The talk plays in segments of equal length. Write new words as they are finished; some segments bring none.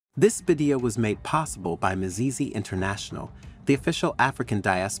This video was made possible by Mzizi International, the official African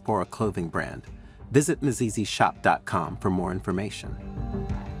diaspora clothing brand. Visit mzizishop.com for more information.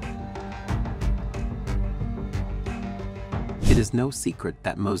 It is no secret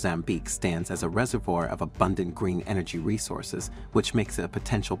that Mozambique stands as a reservoir of abundant green energy resources, which makes it a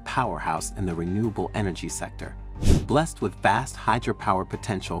potential powerhouse in the renewable energy sector. Blessed with vast hydropower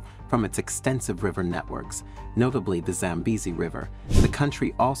potential from its extensive river networks, notably the Zambezi River, the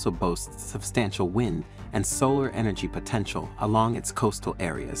country also boasts substantial wind and solar energy potential along its coastal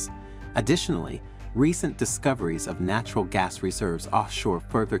areas. Additionally, recent discoveries of natural gas reserves offshore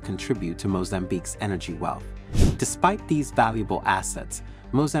further contribute to Mozambique's energy wealth. Despite these valuable assets,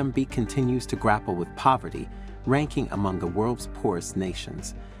 Mozambique continues to grapple with poverty, ranking among the world's poorest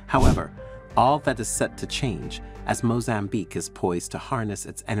nations. However, all that is set to change as Mozambique is poised to harness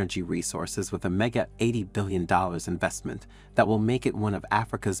its energy resources with a mega $80 billion investment that will make it one of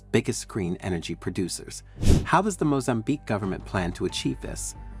Africa's biggest green energy producers. How does the Mozambique government plan to achieve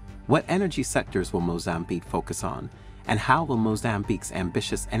this? What energy sectors will Mozambique focus on? And how will Mozambique's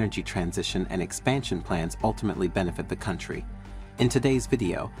ambitious energy transition and expansion plans ultimately benefit the country? In today's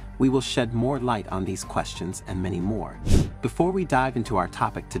video, we will shed more light on these questions and many more. Before we dive into our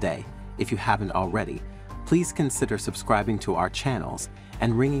topic today, if you haven't already, please consider subscribing to our channels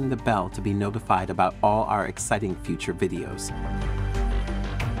and ringing the bell to be notified about all our exciting future videos.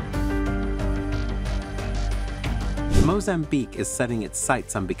 Mozambique is setting its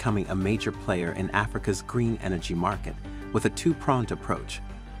sights on becoming a major player in Africa's green energy market with a two-pronged approach: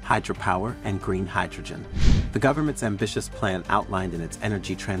 hydropower and green hydrogen. The government's ambitious plan outlined in its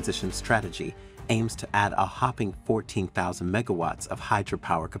energy transition strategy aims to add a whopping 14,000 megawatts of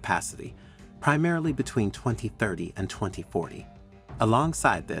hydropower capacity, primarily between 2030 and 2040.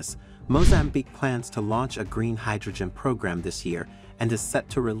 Alongside this, Mozambique plans to launch a green hydrogen program this year and is set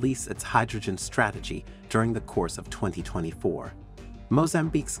to release its hydrogen strategy during the course of 2024.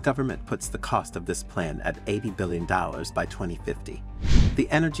 Mozambique's government puts the cost of this plan at $80 billion by 2050. The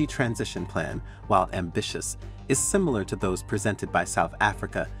energy transition plan, while ambitious, is similar to those presented by South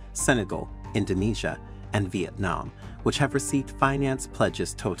Africa, Senegal, Indonesia, and Vietnam, which have received finance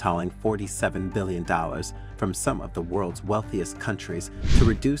pledges totaling $47 billion from some of the world's wealthiest countries to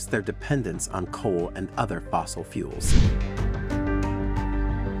reduce their dependence on coal and other fossil fuels.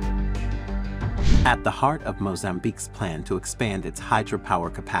 At the heart of Mozambique's plan to expand its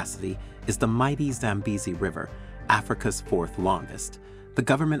hydropower capacity is the mighty Zambezi River, Africa's fourth longest. The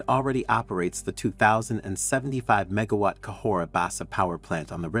government already operates the 2,075-megawatt Cahora Bassa power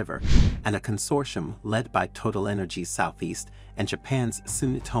plant on the river, and a consortium led by Total Energies Southeast and Japan's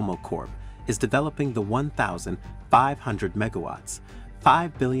Sumitomo Corp is developing the 1,500 megawatts,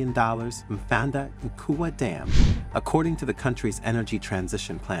 $5 billion Mfanda Nkuwa Dam. According to the country's energy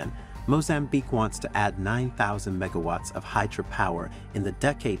transition plan, Mozambique wants to add 9,000 megawatts of hydropower in the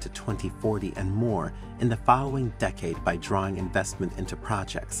decade to 2040 and more in the following decade by drawing investment into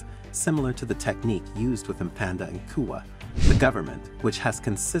projects similar to the technique used with Mfanda Nkuwa. The government, which has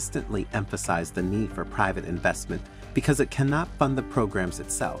consistently emphasized the need for private investment because it cannot fund the programs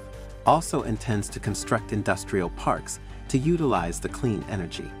itself, also intends to construct industrial parks to utilize the clean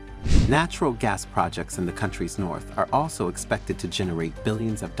energy. Natural gas projects in the country's north are also expected to generate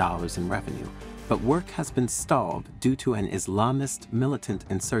billions of dollars in revenue, but work has been stalled due to an Islamist militant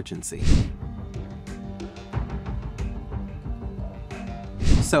insurgency.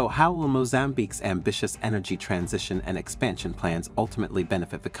 So how will Mozambique's ambitious energy transition and expansion plans ultimately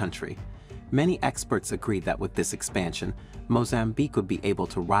benefit the country? Many experts agree that with this expansion, Mozambique would be able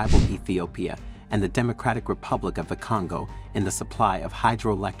to rival Ethiopia and the Democratic Republic of the Congo in the supply of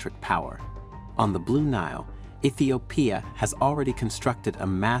hydroelectric power. On the Blue Nile, Ethiopia has already constructed a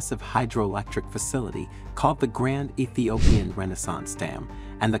massive hydroelectric facility called the Grand Ethiopian Renaissance Dam,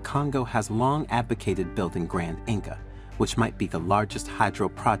 and the Congo has long advocated building Grand Inga, which might be the largest hydro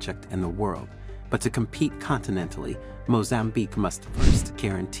project in the world. But to compete continentally, Mozambique must first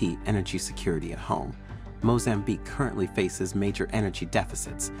guarantee energy security at home. Mozambique currently faces major energy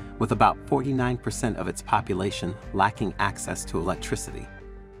deficits, with about 49% of its population lacking access to electricity.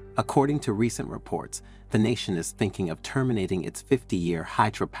 According to recent reports, the nation is thinking of terminating its 50-year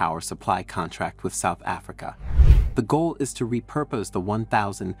hydropower supply contract with South Africa. The goal is to repurpose the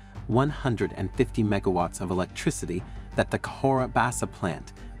 1,150 megawatts of electricity that the Cahora Bassa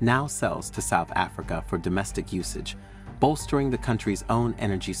plant now sells to South Africa for domestic usage, bolstering the country's own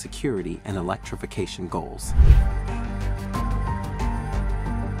energy security and electrification goals.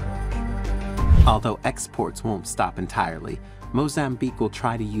 Although exports won't stop entirely, Mozambique will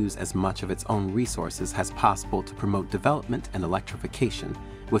try to use as much of its own resources as possible to promote development and electrification,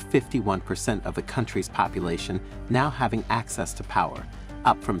 with 51% of the country's population now having access to power,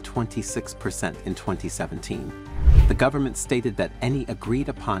 up from 26% in 2017. The government stated that any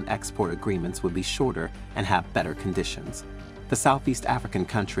agreed-upon export agreements would be shorter and have better conditions. The Southeast African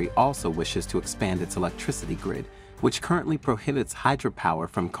country also wishes to expand its electricity grid, which currently prohibits hydropower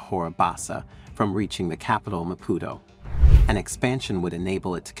from Cahora Bassa from reaching the capital Maputo. An expansion would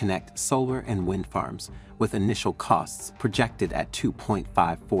enable it to connect solar and wind farms, with initial costs projected at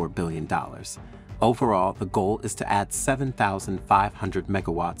 $2.54 billion. Overall, the goal is to add 7,500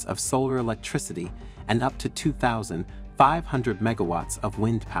 megawatts of solar electricity and up to 2,500 megawatts of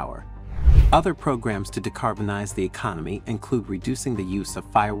wind power. Other programs to decarbonize the economy include reducing the use of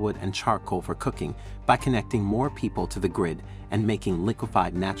firewood and charcoal for cooking by connecting more people to the grid and making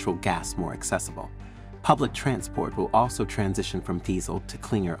liquefied natural gas more accessible. Public transport will also transition from diesel to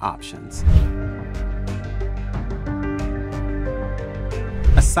cleaner options.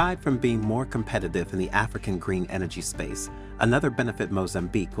 Aside from being more competitive in the African green energy space, another benefit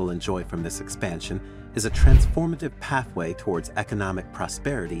Mozambique will enjoy from this expansion is a transformative pathway towards economic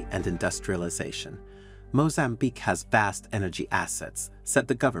prosperity and industrialization. Mozambique has vast energy assets, said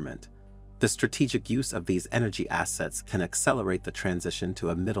the government. The strategic use of these energy assets can accelerate the transition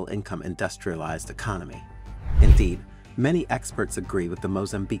to a middle-income industrialized economy. Indeed, many experts agree with the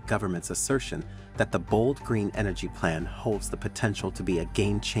Mozambique government's assertion that the bold green energy plan holds the potential to be a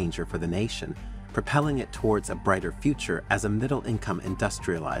game-changer for the nation, propelling it towards a brighter future as a middle-income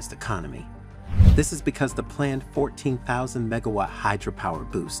industrialized economy. This is because the planned 14,000 megawatt hydropower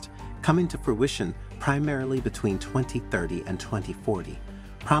boost, coming to fruition primarily between 2030 and 2040,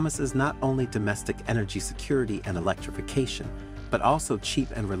 promises not only domestic energy security and electrification, but also cheap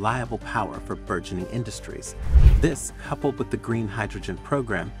and reliable power for burgeoning industries. This, coupled with the green hydrogen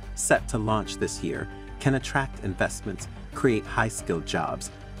program set to launch this year, can attract investments, create high-skilled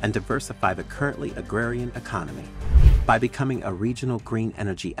jobs, and diversify the currently agrarian economy. By becoming a regional green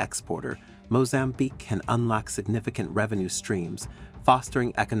energy exporter, Mozambique can unlock significant revenue streams,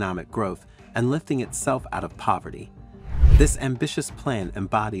 fostering economic growth and lifting itself out of poverty. This ambitious plan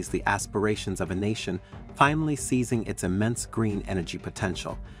embodies the aspirations of a nation finally seizing its immense green energy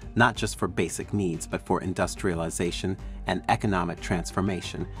potential, not just for basic needs but for industrialization and economic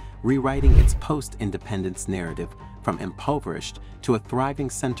transformation, rewriting its post-independence narrative from impoverished to a thriving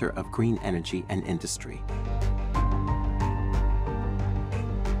center of green energy and industry.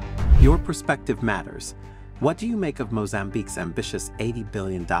 Your perspective matters. What do you make of Mozambique's ambitious $80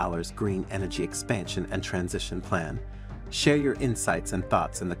 billion green energy expansion and transition plan? Share your insights and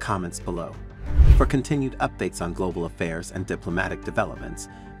thoughts in the comments below. For continued updates on global affairs and diplomatic developments,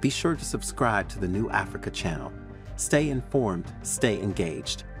 be sure to subscribe to the New Africa channel. Stay informed, stay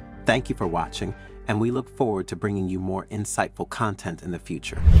engaged. Thank you for watching, and we look forward to bringing you more insightful content in the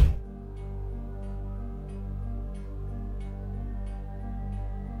future.